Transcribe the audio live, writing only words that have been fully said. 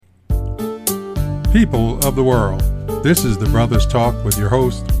People of the world, this is the Brothers Talk with your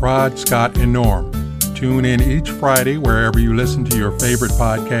hosts, Rod, Scott, and Norm. Tune in each Friday wherever you listen to your favorite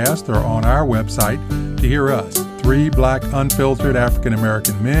podcast or on our website to hear us, three black, unfiltered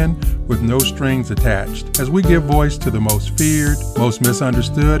African-American men with no strings attached, as we give voice to the most feared, most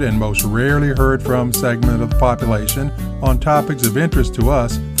misunderstood, and most rarely heard from segment of the population on topics of interest to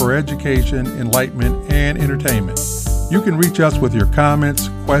us for education, enlightenment, and entertainment. You can reach us with your comments,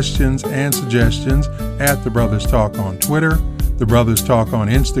 questions, and suggestions at The Brothers Talk on Twitter, The Brothers Talk on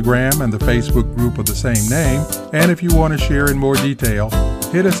Instagram, and the Facebook group of the same name. And if you want to share in more detail,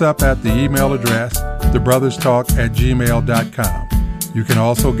 hit us up at the email address, thebrotherstalk@gmail.com. You can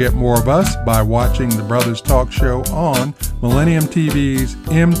also get more of us by watching The Brothers Talk show on Millennium TV's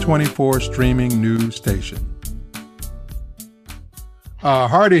M24 streaming news station.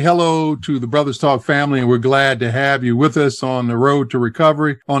 Hearty hello to the Brothers Talk family, and we're glad to have you with us on the road to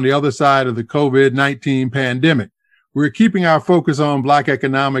recovery on the other side of the COVID-19 pandemic. We're keeping our focus on Black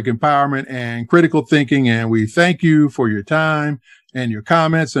economic empowerment and critical thinking, and we thank you for your time and your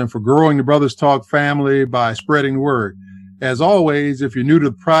comments and for growing the Brothers Talk family by spreading the word. As always, if you're new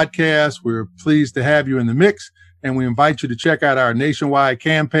to the podcast, we're pleased to have you in the mix, and we invite you to check out our nationwide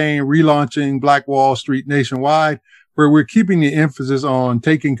campaign, Relaunching Black Wall Street Nationwide, where we're keeping the emphasis on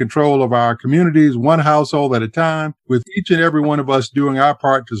taking control of our communities one household at a time, with each and every one of us doing our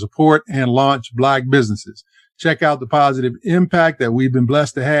part to support and launch Black businesses. Check out the positive impact that we've been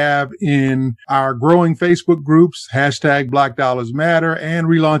blessed to have in our growing Facebook groups, hashtag Black Dollars Matter and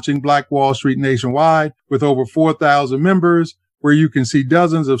Relaunching Black Wall Street Nationwide, with over 4,000 members, where you can see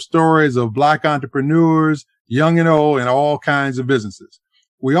dozens of stories of Black entrepreneurs, young and old, and all kinds of businesses.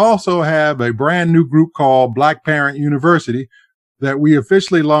 We also have a brand new group called Black Parent University that we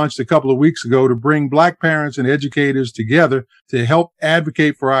officially launched a couple of weeks ago to bring Black parents and educators together to help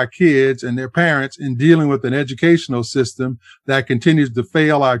advocate for our kids and their parents in dealing with an educational system that continues to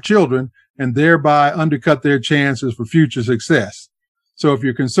fail our children and thereby undercut their chances for future success. So if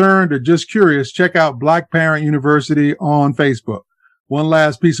you're concerned or just curious, check out Black Parent University on Facebook. One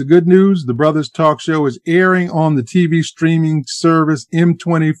last piece of good news, the Brothers Talk show is airing on the TV streaming service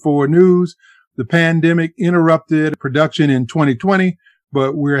M24 News. The pandemic interrupted production in 2020,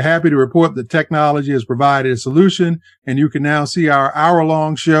 but we're happy to report that technology has provided a solution, and you can now see our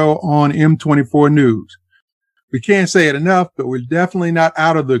hour-long show on M24 News. We can't say it enough, but we're definitely not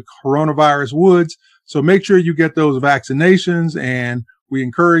out of the coronavirus woods, so make sure you get those vaccinations, and we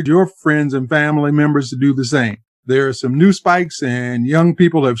encourage your friends and family members to do the same. There are some new spikes, and young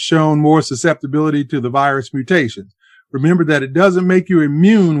people have shown more susceptibility to the virus mutations. Remember that it doesn't make you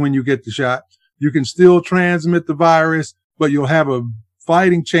immune when you get the shot. You can still transmit the virus, but you'll have a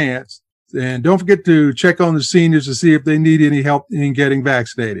fighting chance. And don't forget to check on the seniors to see if they need any help in getting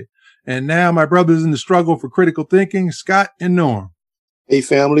vaccinated. And now my brothers in the struggle for critical thinking, Scott and Norm. Hey,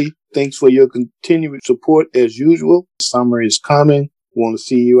 family. Thanks for your continued support as usual. Summer is coming. Want to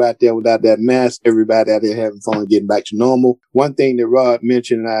see you out there without that mask. Everybody out there having fun, getting back to normal. One thing that Rod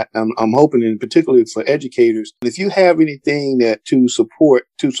mentioned, I'm hoping, and particularly for educators, if you have anything that to supply,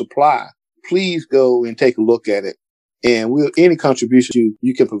 please go and take a look at it. And any contribution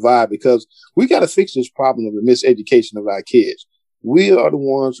you can provide, because we got to fix this problem of the miseducation of our kids. We are the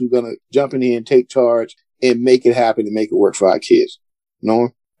ones who are going to jump in here and take charge and make it happen and make it work for our kids.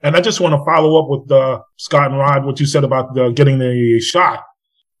 Norm? And I just want to follow up with Scott and Rod, what you said about getting the shot,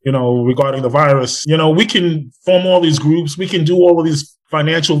 regarding the virus. We can form all these groups. We can do all of these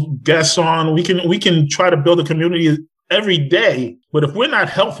financial guests on. We can try to build a community every day. But if we're not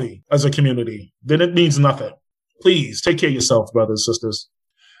healthy as a community, then it means nothing. Please take care of yourselves, brothers and sisters.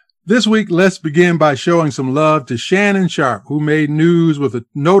 This week, let's begin by showing some love to Shannon Sharpe, who made news with a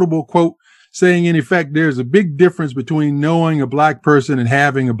notable quote saying, in effect, there's a big difference between knowing a Black person and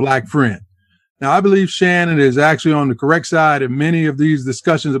having a Black friend. Now, I believe Shannon is actually on the correct side of many of these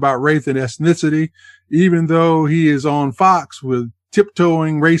discussions about race and ethnicity, even though he is on Fox with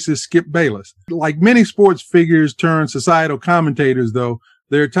tiptoeing racist Skip Bayless. Like many sports figures turned societal commentators, though,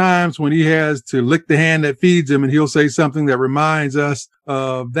 there are times when he has to lick the hand that feeds him and he'll say something that reminds us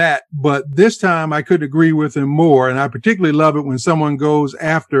of that. But this time I couldn't agree with him more. And I particularly love it when someone goes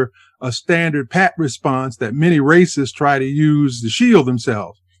after a standard pat response that many racists try to use to shield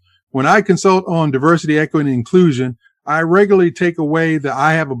themselves. When I consult on diversity, equity, and inclusion, I regularly take away the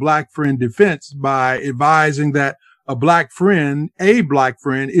I have a Black friend defense by advising that a Black friend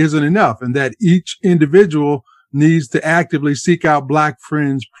isn't enough, and that each individual needs to actively seek out Black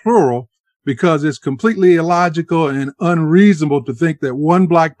friends, plural, because it's completely illogical and unreasonable to think that one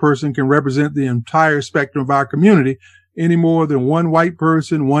Black person can represent the entire spectrum of our community any more than one white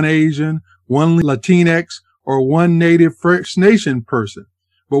person, one Asian, one Latinx, or one Native First Nation person.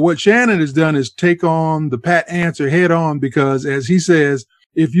 But what Shannon has done is take on the pat answer head on, because as he says,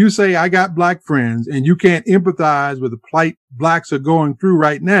 if you say I got black friends and you can't empathize with the plight blacks are going through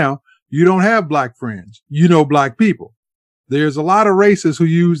right now, you don't have black friends. You know black people. There's a lot of racists who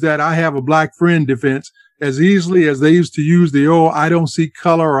use that I have a black friend defense as easily as they used to use the I don't see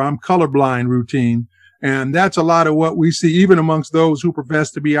color or I'm colorblind routine. And that's a lot of what we see even amongst those who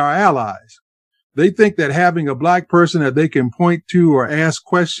profess to be our allies. They think that having a black person that they can point to or ask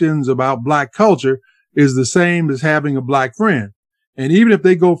questions about black culture is the same as having a black friend. And even if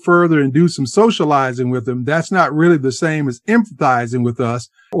they go further and do some socializing with them, that's not really the same as empathizing with us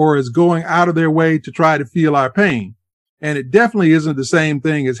or as going out of their way to try to feel our pain. And it definitely isn't the same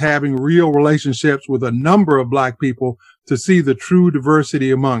thing as having real relationships with a number of black people to see the true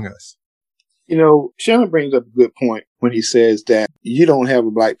diversity among us. You know, Shannon brings up a good point when he says that you don't have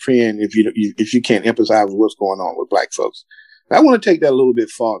a black friend if you can't empathize with what's going on with black folks. I want to take that a little bit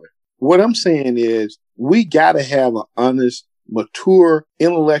farther. What I'm saying is we got to have an honest, mature,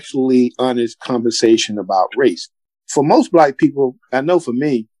 intellectually honest conversation about race. For most black people, I know for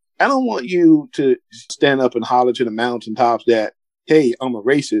me, I don't want you to stand up and holler to the mountaintops that, hey, I'm a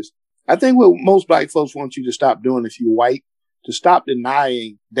racist. I think what most black folks want you to stop doing if you're white, to stop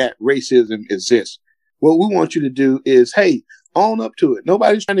denying that racism exists. What we want you to do is, hey, own up to it.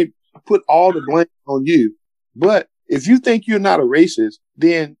 Nobody's trying to put all the blame on you. But if you think you're not a racist,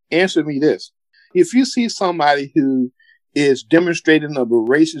 then answer me this. If you see somebody who is demonstrating a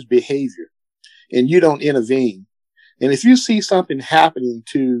racist behavior and you don't intervene, and if you see something happening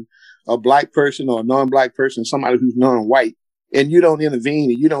to a black person or a non-black person, somebody who's non-white, and you don't intervene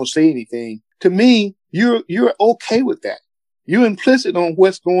and you don't say anything, to me, you're okay with that. You're implicit on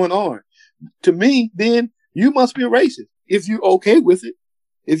what's going on. To me, then you must be a racist if you're okay with it.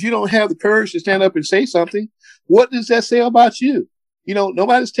 If you don't have the courage to stand up and say something, what does that say about you? You know,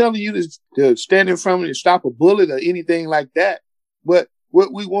 nobody's telling you to stand in front and stop a bullet or anything like that. But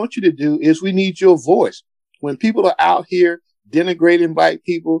what we want you to do is we need your voice. When people are out here denigrating black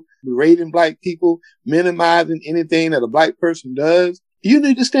people, berating black people, minimizing anything that a black person does, you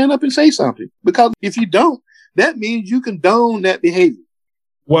need to stand up and say something. Because if you don't, that means you condone that behavior.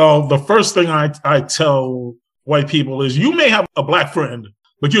 Well, the first thing I tell white people is you may have a black friend,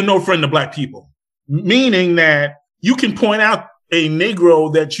 but you're no friend to black people. Meaning that you can point out a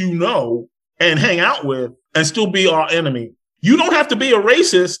Negro that you know and hang out with and still be our enemy. You don't have to be a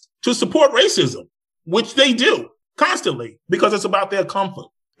racist to support racism, which they do constantly because it's about their comfort.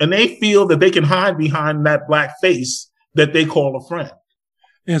 And they feel that they can hide behind that black face that they call a friend.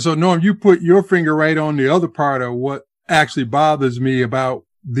 And so, Norm, you put your finger right on the other part of what actually bothers me about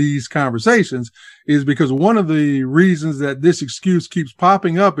these conversations is because one of the reasons that this excuse keeps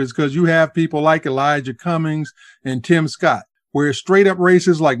popping up is because you have people like Elijah Cummings and Tim Scott, where straight up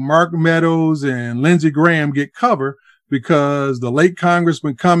racists like Mark Meadows and Lindsey Graham get cover because the late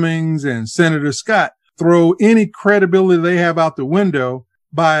Congressman Cummings and Senator Scott throw any credibility they have out the window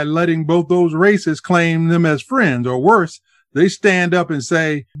by letting both those racists claim them as friends, or worse, they stand up and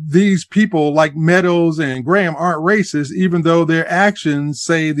say these people like Meadows and Graham aren't racist, even though their actions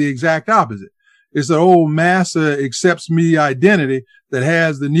say the exact opposite. It's an old massa accepts me identity that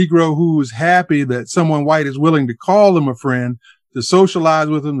has the Negro who's happy that someone white is willing to call them a friend, to socialize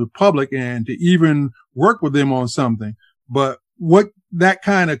with them in public, and to even work with them on something. But what that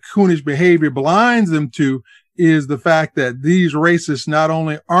kind of coonish behavior blinds them to is the fact that these racists not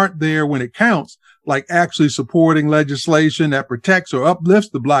only aren't there when it counts, like actually supporting legislation that protects or uplifts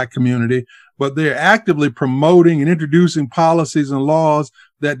the black community, but they're actively promoting and introducing policies and laws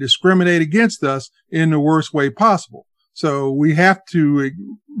that discriminate against us in the worst way possible. So we have to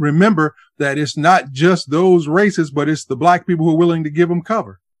remember that it's not just those racists, but it's the black people who are willing to give them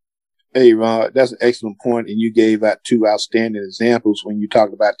cover. Hey, Ron, that's an excellent point. And you gave out two outstanding examples when you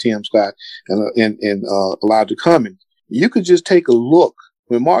talked about Tim Scott and Elijah Cummings. You could just take a look.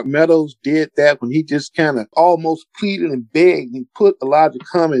 When Mark Meadows did that, when he just kind of almost pleaded and begged and put Elijah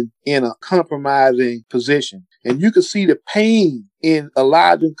Cummings in a compromising position. And you could see the pain in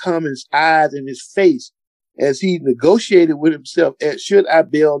Elijah Cummings' eyes and his face as he negotiated with himself should I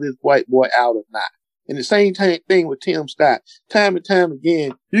bail this white boy out or not? And the same thing with Tim Scott. Time and time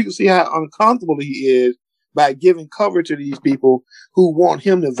again, you can see how uncomfortable he is by giving cover to these people who want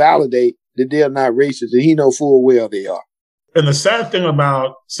him to validate that they're not racist, and he know full well they are. And the sad thing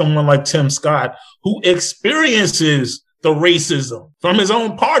about someone like Tim Scott, who experiences the racism from his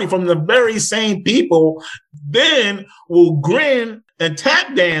own party, from the very same people, then will grin and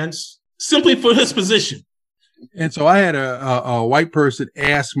tap dance simply for his position. And so I had a white person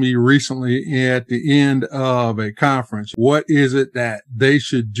ask me recently at the end of a conference, what is it that they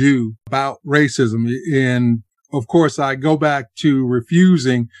should do about racism? And of course, I go back to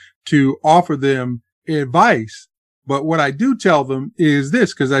refusing to offer them advice. But what I do tell them is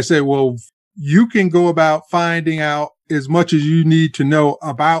this, because I say, well, you can go about finding out as much as you need to know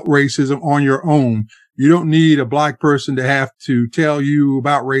about racism on your own. You don't need a black person to have to tell you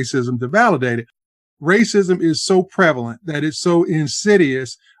about racism to validate it. Racism is so prevalent, that it's so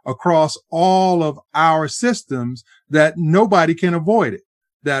insidious across all of our systems that nobody can avoid it.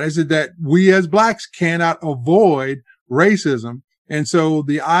 That is that we as blacks cannot avoid racism. And so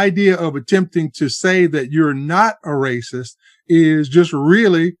the idea of attempting to say that you're not a racist is just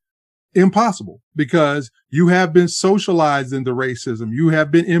really impossible, because you have been socialized into racism. You have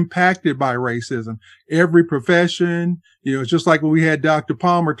been impacted by racism. Every profession, it's just like when we had Dr.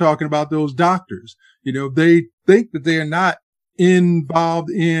 Palmer talking about those doctors. They think that they are not involved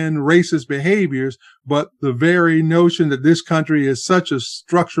in racist behaviors, but the very notion that this country is such a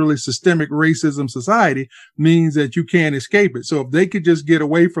structurally systemic racism society means that you can't escape it. So if they could just get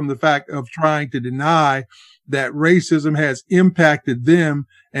away from the fact of trying to deny that racism has impacted them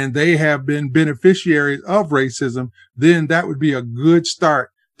and they have been beneficiaries of racism, then that would be a good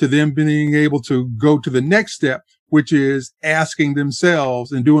start to them being able to go to the next step, which is asking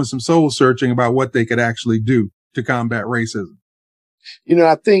themselves and doing some soul searching about what they could actually do to combat racism.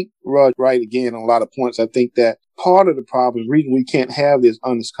 I think Rod right again on a lot of points. I think that part of the problem, the reason we can't have this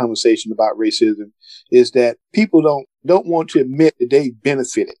honest conversation about racism, is that people don't want to admit that they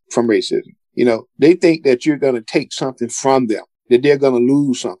benefited from racism. They think that you're going to take something from them, that they're going to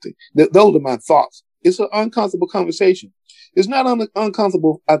lose something. Those are my thoughts. It's an uncomfortable conversation. It's not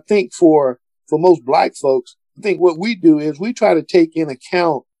uncomfortable, I think, for most black folks. I think what we do is we try to take in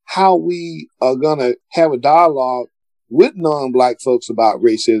account how we are going to have a dialogue with non-black folks about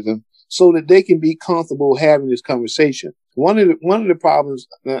racism so that they can be comfortable having this conversation. One of the problems,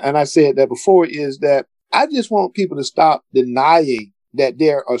 and I said that before, is that I just want people to stop denying that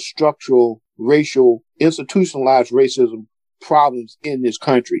there are structural, racial, institutionalized racism problems in this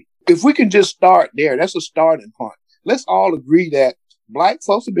country. If we can just start there, that's a starting point. Let's all agree that black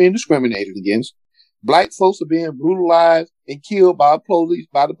folks are being discriminated against. Black folks are being brutalized and killed by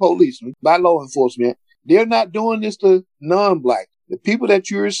the policemen, by law enforcement. They're not doing this to non-black. The people that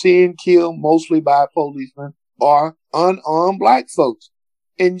you're seeing killed mostly by policemen are unarmed black folks.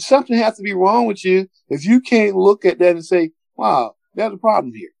 And something has to be wrong with you if you can't look at that and say, wow, there's a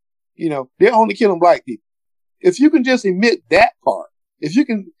problem here. They're only killing black people. If you can just admit that part,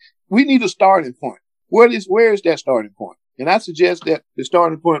 we need a starting point. Where is that starting point? And I suggest that the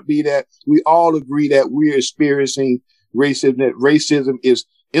starting point be that we all agree that we're experiencing racism, that racism is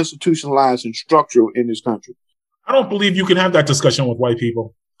institutionalized and structural in this country. I don't believe you can have that discussion with white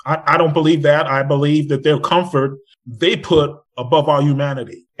people. I don't believe that. I believe that their comfort they put above our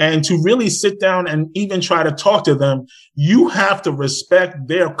humanity. And to really sit down and even try to talk to them, you have to respect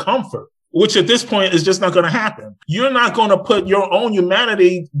their comfort, which at this point is just not going to happen. You're not going to put your own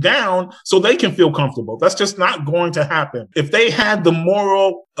humanity down so they can feel comfortable. That's just not going to happen. If they had the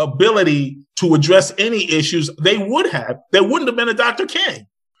moral ability to address any issues, they would have. There wouldn't have been a Dr. King.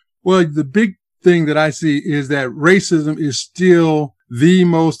 Well, the big thing that I see is that racism is still the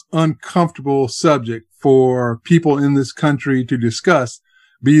most uncomfortable subject for people in this country to discuss,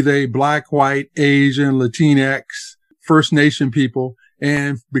 be they black, white, Asian, Latinx, First Nation people.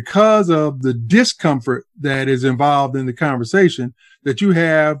 And because of the discomfort that is involved in the conversation, that you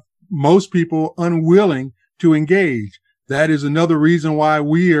have most people unwilling to engage. That is another reason why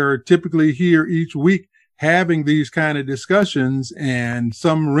we are typically here each week having these kind of discussions and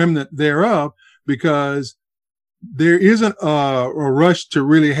some remnant thereof, because there isn't a rush to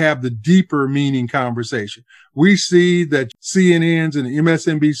really have the deeper meaning conversation. We see that CNNs and the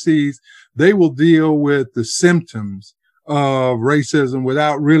MSNBCs, they will deal with the symptoms of racism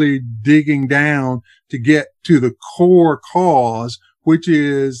without really digging down to get to the core cause, which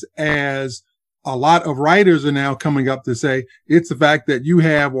is, as a lot of writers are now coming up to say, it's the fact that you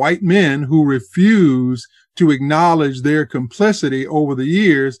have white men who refuse to acknowledge their complicity over the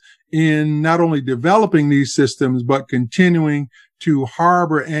years in not only developing these systems, but continuing to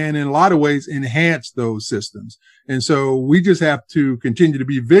harbor and in a lot of ways enhance those systems. And so we just have to continue to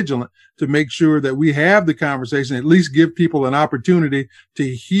be vigilant to make sure that we have the conversation, at least give people an opportunity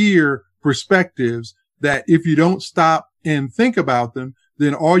to hear perspectives that if you don't stop and think about them,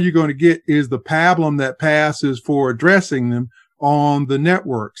 then all you're going to get is the pablum that passes for addressing them on the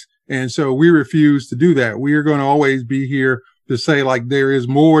networks. And so we refuse to do that. We are going to always be here to say like there is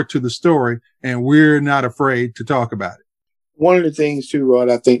more to the story and we're not afraid to talk about it. One of the things too, Rod,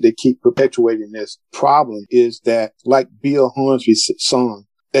 I think that keep perpetuating this problem is that, like Bill Hornsby's song,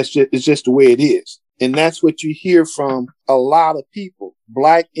 it's just the way it is. And that's what you hear from a lot of people,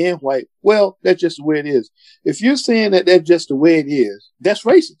 black and white. Well, that's just the way it is. If you're saying that that's just the way it is, that's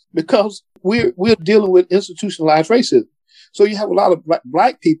racist, because we're dealing with institutionalized racism. So you have a lot of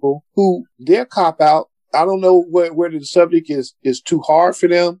black people who their cop out. I don't know whether the subject is too hard for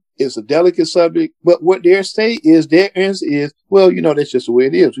them. It's a delicate subject, but what their answer is, well, that's just the way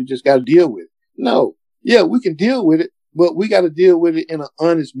it is. We just got to deal with it. No. Yeah, we can deal with it, but we got to deal with it in an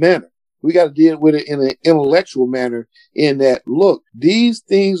honest manner. We got to deal with it in an intellectual manner, in that, look, these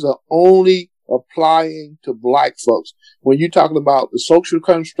things are only applying to black folks. When you're talking about the social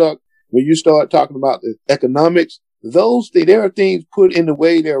construct, when you start talking about the economics, there are things put in the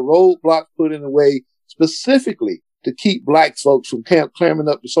way, there are roadblocks put in the way specifically to keep black folks from climbing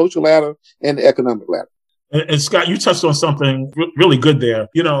up the social ladder and the economic ladder. And Scott, you touched on something really good there.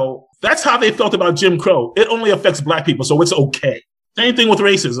 That's how they felt about Jim Crow. It only affects black people, so it's okay. Same thing with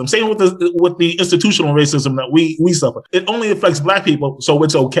racism. Same with the institutional racism that we suffer. It only affects black people, so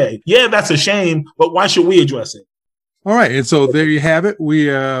it's okay. Yeah, that's a shame, but why should we address it? All right. And so there you have it. We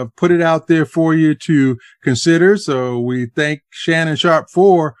put it out there for you to consider. So we thank Shannon Sharpe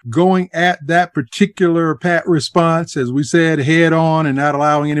for going at that particular pat response, as we said, head on, and not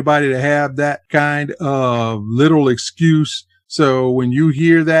allowing anybody to have that kind of literal excuse. So when you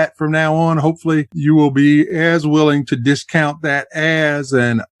hear that from now on, hopefully you will be as willing to discount that as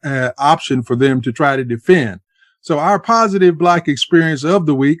an option for them to try to defend. So our positive black experience of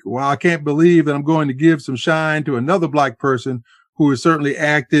the week, well, I can't believe that I'm going to give some shine to another black person who has certainly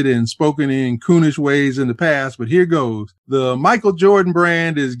acted and spoken in coonish ways in the past, but here goes. The Michael Jordan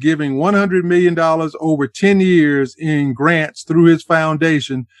brand is giving $100 million over 10 years in grants through his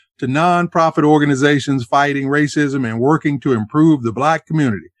foundation to nonprofit organizations fighting racism and working to improve the black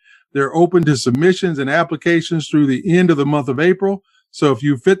community. They're open to submissions and applications through the end of the month of April. So if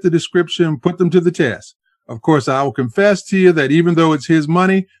you fit the description, put them to the test. Of course, I will confess to you that even though it's his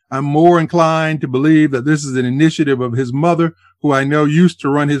money, I'm more inclined to believe that this is an initiative of his mother, who I know used to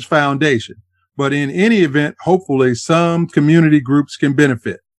run his foundation. But in any event, hopefully some community groups can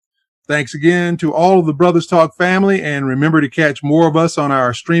benefit. Thanks again to all of the Brothers Talk family, and remember to catch more of us on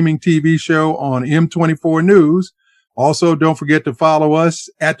our streaming TV show on M24 News. Also, don't forget to follow us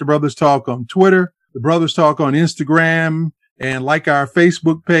at The Brothers Talk on Twitter, The Brothers Talk on Instagram, and like our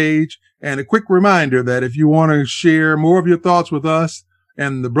Facebook page. And a quick reminder that if you want to share more of your thoughts with us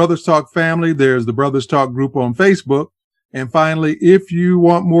and the Brothers Talk family, there's the Brothers Talk group on Facebook. And finally, if you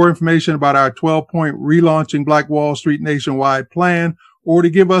want more information about our 12-point relaunching Black Wall Street nationwide plan, or to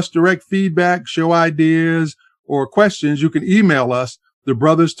give us direct feedback, show ideas, or questions, you can email us,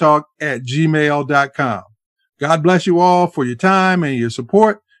 thebrotherstalk@gmail.com. God bless you all for your time and your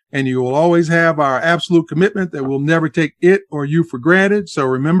support, and you will always have our absolute commitment that we'll never take it or you for granted. So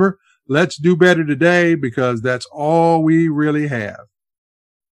remember, let's do better today, because that's all we really have.